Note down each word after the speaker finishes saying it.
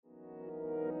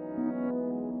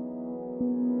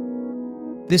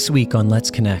This week on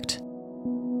Let's Connect.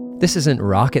 This isn't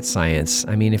rocket science.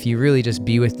 I mean, if you really just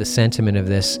be with the sentiment of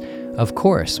this, of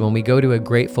course, when we go to a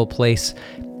grateful place,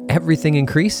 everything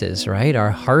increases, right?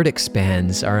 Our heart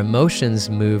expands, our emotions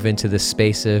move into the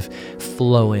space of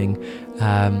flowing.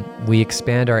 We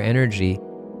expand our energy.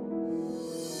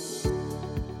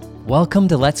 Welcome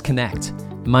to Let's Connect.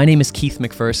 My name is Keith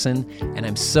McPherson, and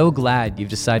I'm so glad you've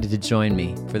decided to join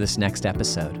me for this next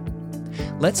episode.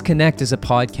 Let's Connect is a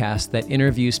podcast that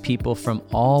interviews people from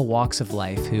all walks of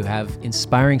life who have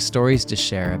inspiring stories to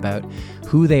share about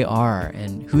who they are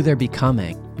and who they're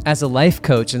becoming. As a life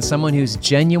coach and someone who's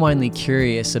genuinely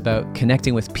curious about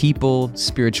connecting with people,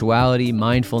 spirituality,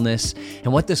 mindfulness,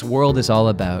 and what this world is all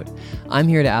about, I'm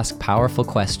here to ask powerful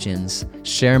questions,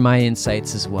 share my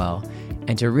insights as well,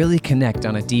 and to really connect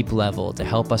on a deep level to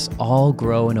help us all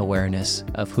grow in awareness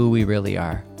of who we really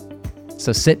are.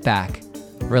 So sit back,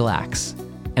 relax,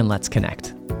 and let's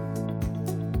connect.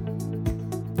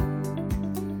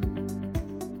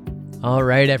 All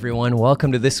right, everyone,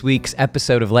 welcome to this week's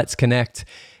episode of Let's Connect.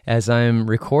 As I'm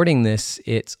recording this,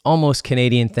 it's almost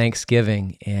Canadian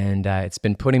Thanksgiving, and it's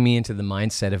been putting me into the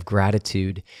mindset of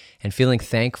gratitude and feeling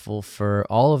thankful for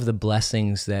all of the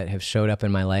blessings that have showed up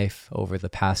in my life over the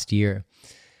past year.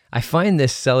 I find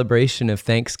this celebration of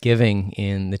Thanksgiving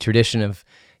in the tradition of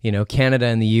Canada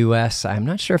and the US, I'm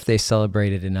not sure if they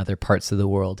celebrate it in other parts of the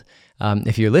world.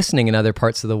 If you're listening in other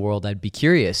parts of the world, I'd be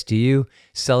curious, do you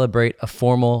celebrate a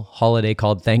formal holiday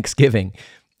called Thanksgiving?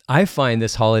 I find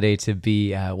this holiday to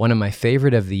be one of my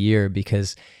favorite of the year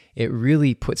because it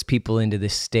really puts people into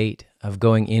this state of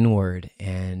going inward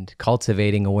and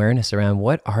cultivating awareness around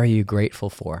what are you grateful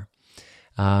for?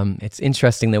 It's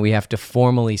interesting that we have to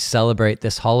formally celebrate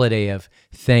this holiday of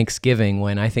Thanksgiving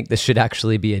when I think this should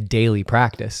actually be a daily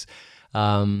practice.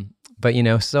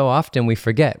 But so often we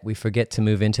forget to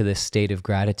move into this state of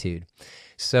gratitude.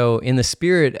 So in the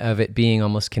spirit of it being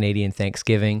almost Canadian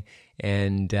Thanksgiving,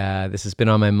 and this has been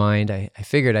on my mind, I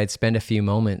figured I'd spend a few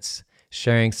moments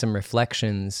sharing some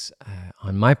reflections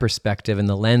on my perspective and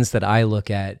the lens that I look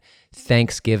at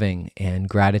Thanksgiving and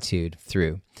gratitude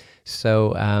through.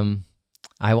 So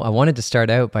I wanted to start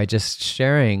out by just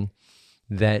sharing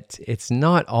that it's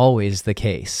not always the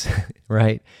case,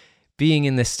 right? Being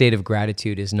in this state of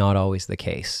gratitude is not always the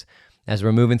case. As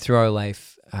we're moving through our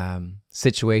life,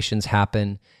 situations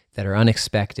happen that are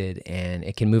unexpected, and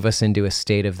it can move us into a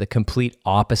state of the complete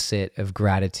opposite of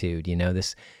gratitude,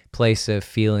 this place of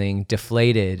feeling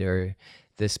deflated, or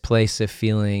this place of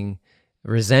feeling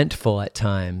resentful at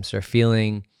times, or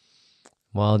feeling,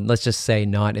 well, let's just say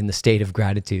not in the state of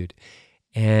gratitude.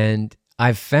 And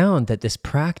I've found that this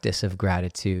practice of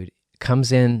gratitude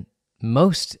comes in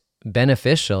most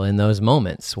beneficial in those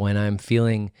moments when I'm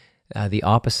feeling the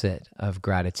opposite of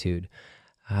gratitude.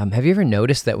 Have you ever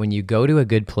noticed that when you go to a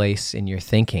good place in your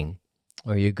thinking,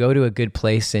 or you go to a good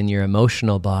place in your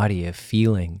emotional body of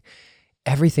feeling,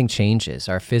 everything changes.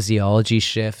 Our physiology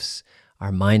shifts,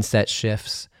 our mindset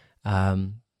shifts,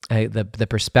 the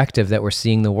perspective that we're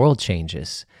seeing the world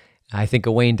changes. I think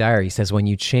of Wayne Dyer. He says, when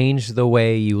you change the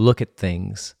way you look at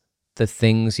things, the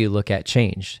things you look at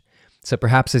change. So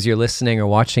perhaps as you're listening or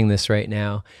watching this right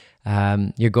now,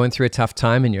 you're going through a tough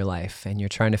time in your life, and you're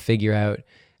trying to figure out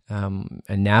and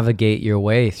navigate your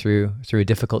way through a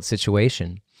difficult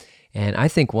situation. And I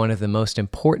think one of the most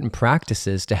important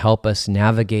practices to help us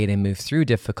navigate and move through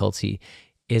difficulty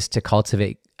is to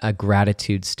cultivate a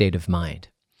gratitude state of mind.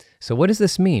 So what does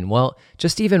this mean? Well,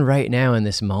 just even right now in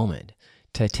this moment,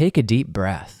 to take a deep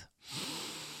breath.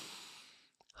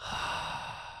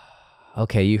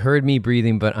 Okay, you heard me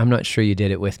breathing, but I'm not sure you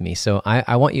did it with me. So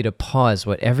I want you to pause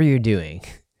whatever you're doing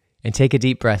and take a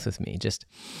deep breath with me. Just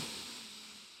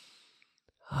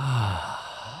and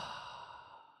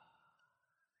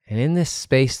in this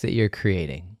space that you're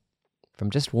creating, from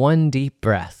just one deep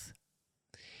breath,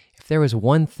 if there was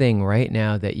one thing right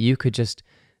now that you could just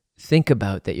think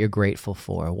about that you're grateful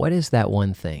for, what is that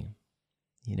one thing?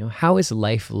 How is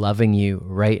life loving you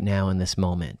right now in this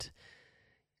moment?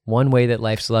 One way that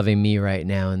life's loving me right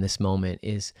now in this moment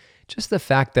is just the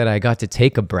fact that I got to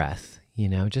take a breath,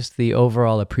 just the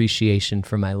overall appreciation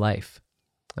for my life.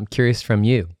 I'm curious from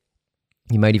you.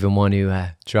 You might even want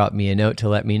to drop me a note to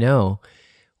let me know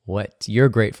what you're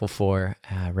grateful for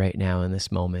right now in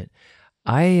this moment.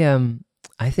 I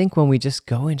think when we just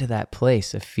go into that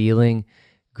place of feeling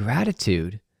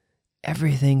gratitude,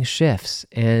 everything shifts,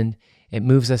 and it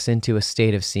moves us into a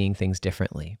state of seeing things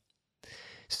differently.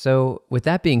 So with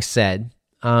that being said,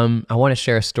 I want to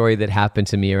share a story that happened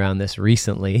to me around this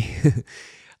recently.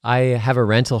 I have a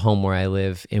rental home where I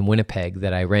live in Winnipeg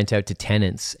that I rent out to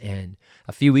tenants. And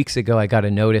a few weeks ago, I got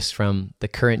a notice from the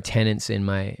current tenants in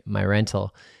my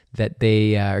rental that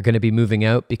they are going to be moving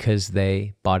out because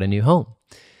they bought a new home.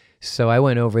 So I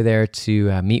went over there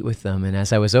to meet with them. And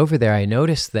as I was over there, I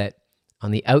noticed that on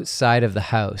the outside of the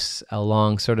house,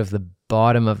 along sort of the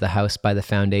bottom of the house by the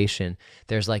foundation,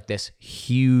 there's like this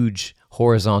huge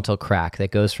horizontal crack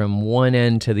that goes from one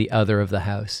end to the other of the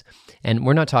house. And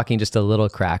we're not talking just a little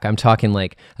crack. I'm talking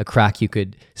like a crack you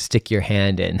could stick your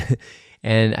hand in.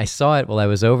 And I saw it while I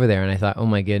was over there and I thought, oh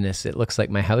my goodness, it looks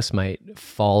like my house might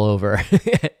fall over.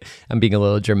 I'm being a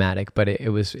little dramatic, but it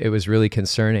was really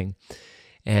concerning.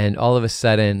 And all of a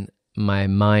sudden, my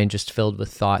mind just filled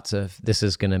with thoughts of this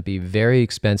is going to be very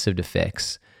expensive to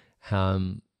fix.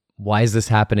 Why is this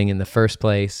happening in the first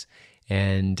place?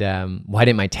 And why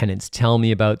didn't my tenants tell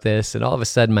me about this? And all of a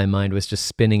sudden, my mind was just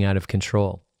spinning out of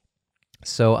control.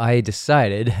 So I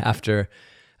decided, after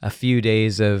a few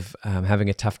days of having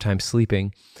a tough time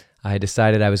sleeping, I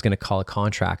decided I was going to call a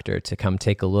contractor to come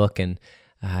take a look and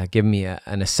give me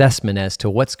an assessment as to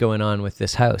what's going on with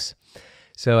this house.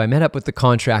 So I met up with the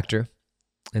contractor,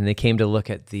 and they came to look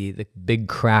at the big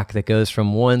crack that goes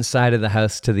from one side of the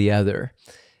house to the other.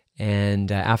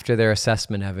 And after their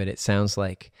assessment of it, it sounds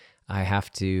like I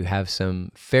have to have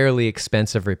some fairly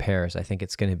expensive repairs. I think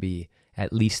it's going to be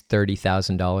at least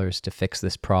 $30,000 to fix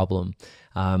this problem.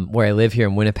 Where I live here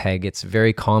in Winnipeg, it's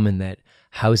very common that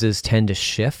houses tend to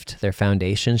shift, their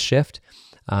foundations shift.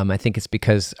 I think it's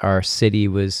because our city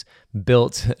was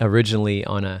built originally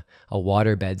on a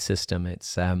waterbed system.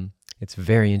 It's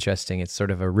very interesting. It's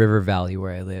sort of a river valley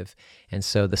where I live. And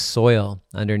so the soil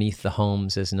underneath the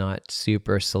homes is not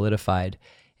super solidified,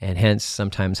 and hence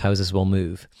sometimes houses will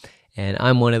move. And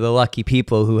I'm one of the lucky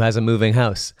people who has a moving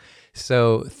house.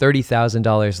 So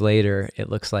 $30,000 later, it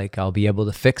looks like I'll be able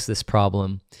to fix this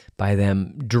problem by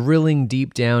them drilling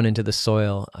deep down into the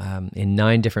soil in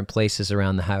 9 different places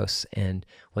around the house and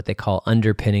what they call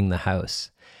underpinning the house.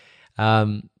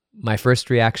 My first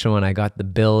reaction when I got the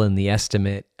bill and the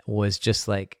estimate was just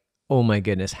like, oh my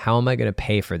goodness, how am I going to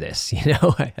pay for this? You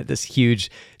know, I had this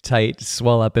huge, tight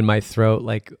swell up in my throat,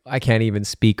 like I can't even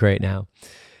speak right now.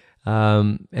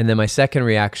 And then my second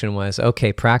reaction was,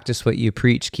 okay, practice what you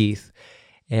preach, Keith.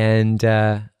 And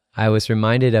I was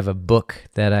reminded of a book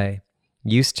that I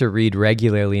used to read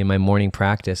regularly in my morning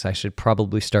practice. I should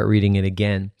probably start reading it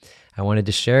again. I wanted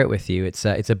to share it with you. It's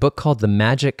a book called The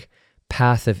Magic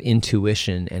Path of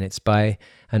Intuition, and it's by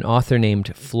an author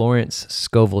named Florence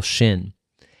Scovel Shinn.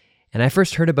 And I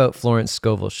first heard about Florence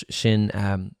Scovel Shinn.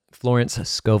 Florence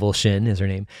Scovel Shinn is her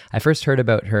name. I first heard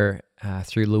about her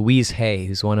through Louise Hay,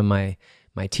 who's one of my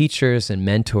teachers and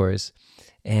mentors.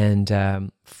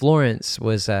 And Florence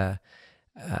was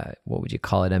what would you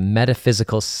call it? A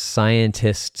metaphysical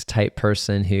scientist type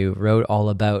person who wrote all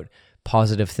about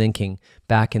positive thinking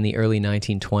back in the early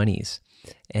 1920s.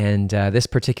 And this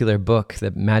particular book,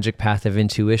 The Magic Path of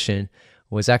Intuition,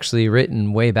 was actually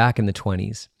written way back in the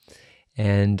 20s.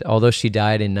 And although she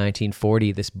died in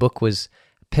 1940, this book was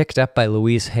picked up by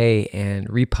Louise Hay and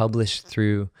republished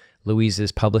through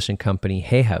Louise's publishing company,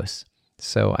 Hay House.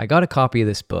 So I got a copy of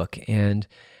this book and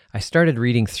I started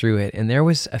reading through it, and there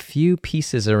was a few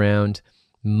pieces around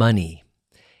money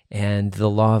and the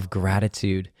law of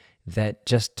gratitude that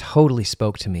just totally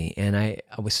spoke to me. And I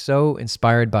was so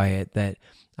inspired by it that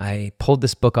I pulled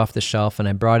this book off the shelf and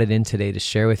I brought it in today to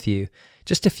share with you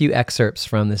just a few excerpts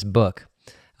from this book,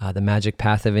 The Magic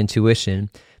Path of Intuition,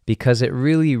 because it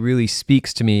really, really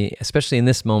speaks to me, especially in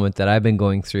this moment that I've been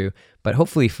going through, but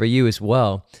hopefully for you as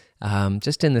well,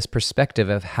 just in this perspective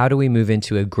of how do we move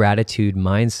into a gratitude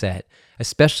mindset,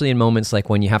 especially in moments like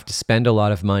when you have to spend a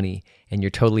lot of money and you're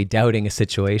totally doubting a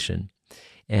situation.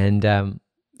 And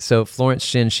so Florence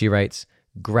Shinn, she writes,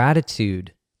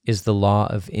 gratitude is the law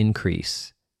of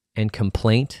increase and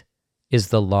complaint is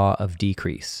the law of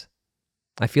decrease.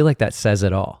 I feel like that says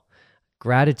it all.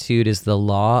 Gratitude is the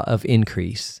law of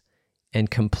increase and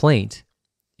complaint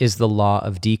is the law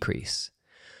of decrease.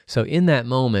 So in that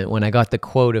moment, when I got the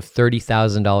quote of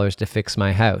 $30,000 to fix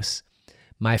my house,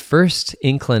 my first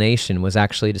inclination was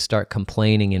actually to start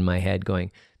complaining in my head,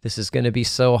 going, this is going to be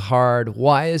so hard.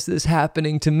 Why is this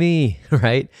happening to me?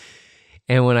 Right?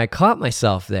 And when I caught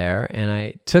myself there and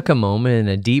I took a moment and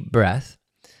a deep breath,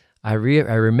 I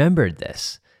remembered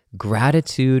this.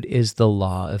 Gratitude is the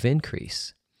law of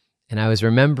increase. And I was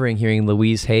remembering hearing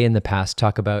Louise Hay in the past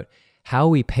talk about how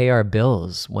we pay our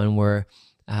bills when we're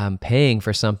paying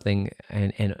for something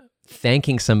and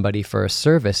thanking somebody for a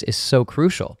service is so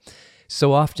crucial.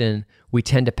 So often we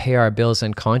tend to pay our bills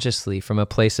unconsciously from a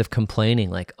place of complaining,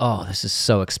 like, oh, this is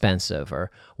so expensive,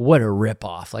 or what a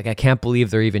ripoff. Like, I can't believe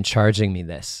they're even charging me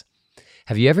this.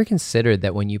 Have you ever considered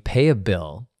that when you pay a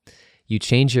bill, you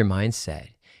change your mindset?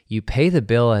 You pay the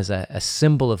bill as a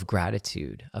symbol of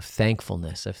gratitude, of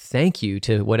thankfulness, of thank you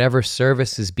to whatever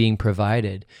service is being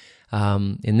provided.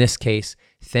 In this case,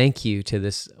 thank you to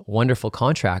this wonderful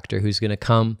contractor who's going to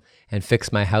come and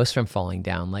fix my house from falling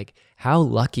down. Like, how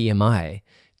lucky am I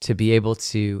to be able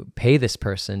to pay this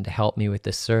person to help me with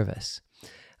this service?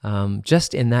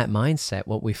 Just in that mindset,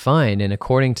 what we find, and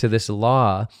according to this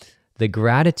law, the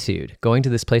gratitude, going to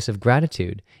this place of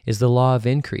gratitude, is the law of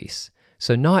increase.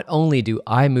 So not only do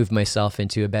I move myself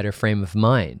into a better frame of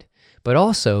mind, but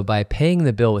also by paying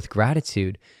the bill with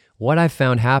gratitude, what I've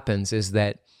found happens is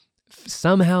that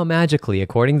somehow magically,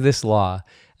 according to this law,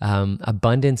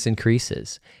 abundance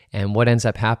increases. And what ends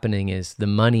up happening is the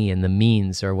money and the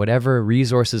means or whatever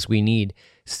resources we need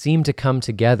seem to come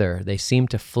together. They seem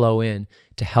to flow in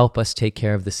to help us take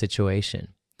care of the situation.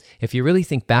 If you really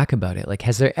think back about it, like,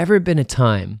 has there ever been a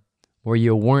time where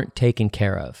you weren't taken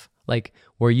care of? Like,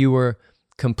 where you were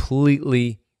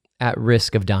completely at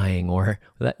risk of dying, or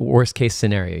that worst case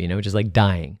scenario, just like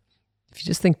dying. If you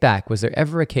just think back, was there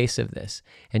ever a case of this?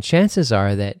 And chances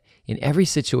are that in every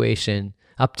situation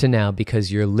up to now,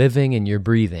 because you're living and you're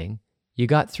breathing, you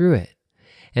got through it.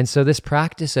 And so this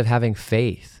practice of having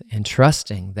faith and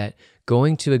trusting that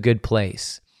going to a good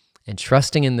place and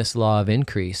trusting in this law of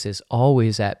increase is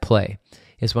always at play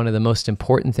is one of the most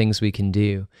important things we can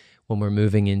do when we're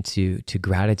moving into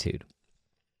gratitude.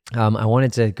 I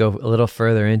wanted to go a little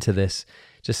further into this,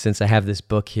 just since I have this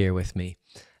book here with me.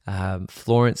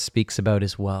 Florence speaks about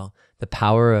as well the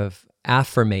power of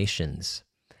affirmations.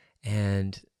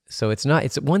 And so it's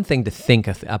one thing to think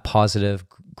a positive,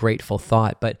 grateful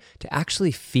thought, but to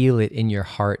actually feel it in your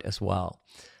heart as well.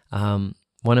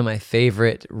 One of my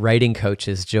favorite writing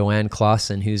coaches, Joanne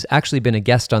Clausen, who's actually been a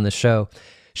guest on the show,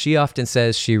 she often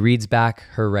says she reads back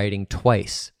her writing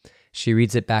twice. She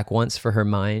reads it back once for her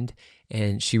mind,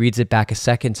 and she reads it back a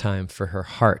second time for her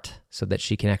heart so that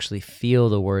she can actually feel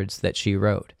the words that she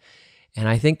wrote. And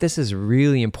I think this is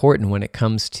really important when it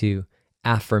comes to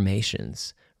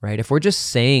affirmations, right? If we're just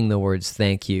saying the words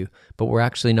thank you, but we're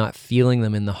actually not feeling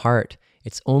them in the heart,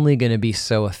 it's only going to be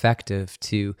so effective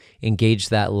to engage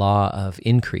that law of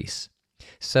increase.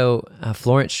 So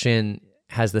Florence Shinn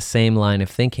has the same line of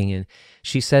thinking, and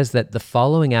she says that the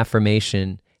following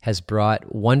affirmation has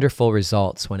brought wonderful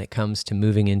results when it comes to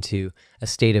moving into a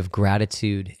state of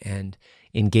gratitude and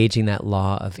engaging that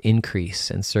law of increase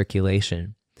and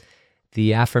circulation.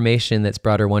 The affirmation that's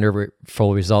brought her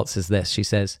wonderful results is this. She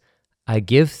says, I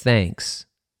give thanks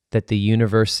that the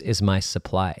universe is my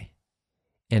supply,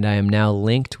 and I am now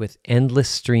linked with endless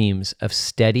streams of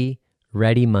steady,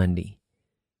 ready money.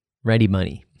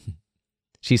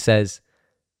 She says,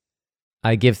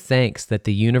 I give thanks that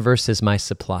the universe is my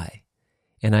supply,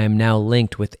 and I am now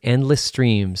linked with endless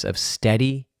streams of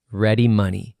steady, ready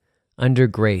money under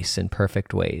grace in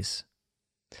perfect ways.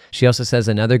 She also says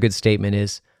another good statement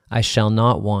is, I shall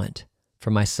not want, for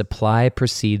my supply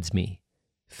precedes me.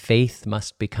 Faith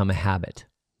must become a habit.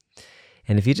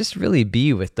 And if you just really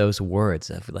be with those words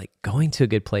of like going to a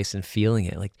good place and feeling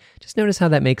it, like just notice how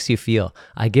that makes you feel.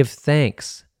 I give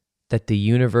thanks that the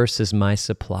universe is my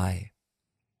supply,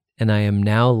 and I am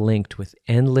now linked with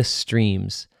endless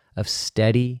streams of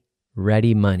steady,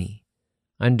 ready money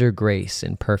under grace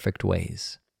in perfect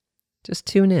ways. Just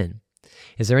tune in.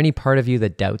 Is there any part of you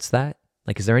that doubts that?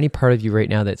 Like, is there any part of you right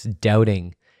now that's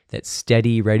doubting that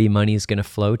steady, ready money is going to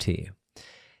flow to you?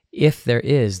 If there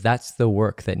is, that's the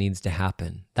work that needs to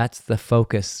happen. That's the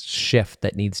focus shift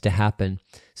that needs to happen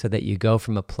so that you go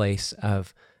from a place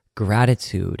of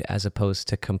gratitude as opposed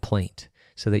to complaint,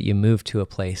 so that you move to a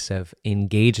place of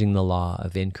engaging the law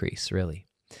of increase, really.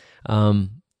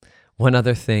 One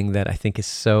other thing that I think is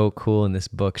so cool in this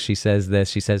book, she says this,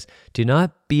 she says, do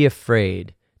not be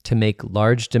afraid to make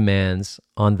large demands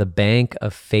on the bank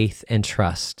of faith and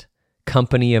trust,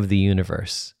 company of the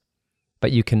universe,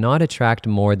 but you cannot attract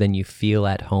more than you feel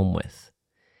at home with.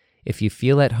 If you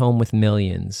feel at home with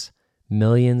millions,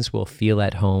 millions will feel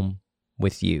at home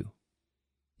with you.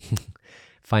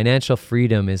 Financial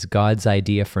freedom is God's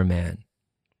idea for man.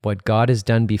 What God has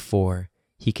done before,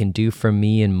 he can do for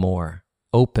me and more.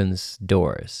 Opens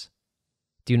doors.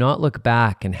 Do not look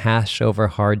back and hash over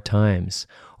hard times,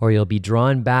 or you'll be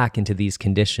drawn back into these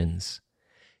conditions.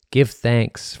 Give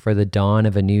thanks for the dawn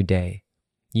of a new day.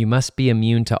 You must be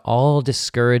immune to all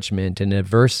discouragement and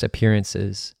adverse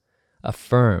appearances.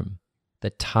 Affirm,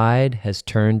 the tide has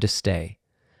turned to stay,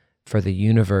 for the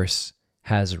universe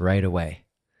has right away.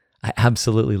 I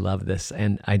absolutely love this.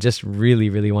 And I just really,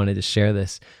 really wanted to share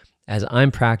this as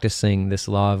I'm practicing this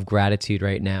law of gratitude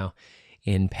right now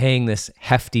in paying this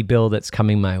hefty bill that's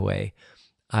coming my way.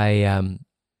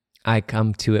 I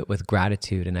come to it with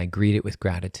gratitude and I greet it with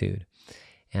gratitude.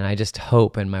 And I just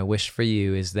hope, and my wish for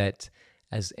you is that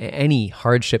as any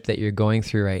hardship that you're going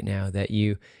through right now, that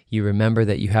you remember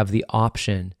that you have the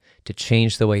option to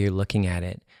change the way you're looking at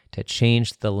it, to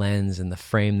change the lens and the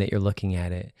frame that you're looking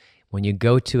at it. When you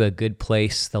go to a good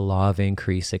place, the law of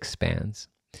increase expands.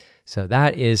 So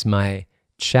that is my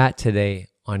chat today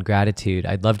on gratitude.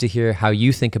 I'd love to hear how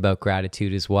you think about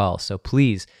gratitude as well. So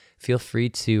please feel free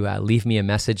to leave me a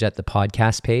message at the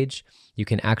podcast page. You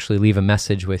can actually leave a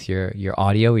message with your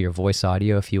audio, your voice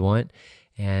audio if you want.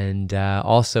 And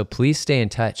also, please stay in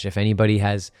touch. If anybody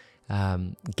has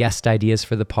guest ideas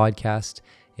for the podcast,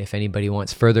 if anybody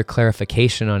wants further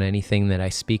clarification on anything that I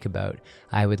speak about,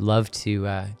 I would love to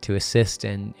assist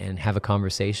and have a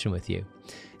conversation with you.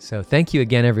 So thank you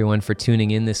again, everyone, for tuning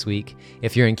in this week.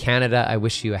 If you're in Canada, I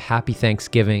wish you a happy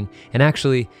Thanksgiving. And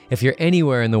actually, if you're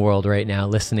anywhere in the world right now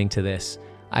listening to this,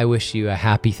 I wish you a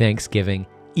happy Thanksgiving,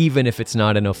 even if it's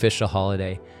not an official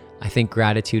holiday. I think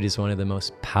gratitude is one of the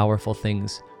most powerful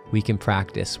things we can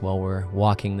practice while we're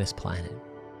walking this planet.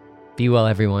 Be well,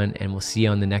 everyone, and we'll see you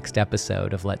on the next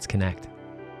episode of Let's Connect.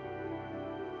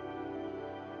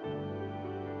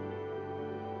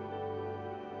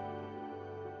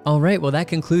 All right, well, that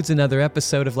concludes another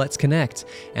episode of Let's Connect,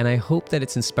 and I hope that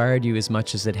it's inspired you as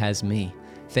much as it has me.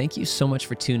 Thank you so much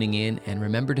for tuning in, and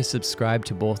remember to subscribe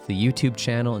to both the YouTube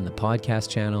channel and the podcast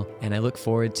channel, and I look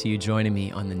forward to you joining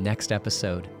me on the next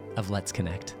episode of Let's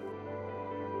Connect.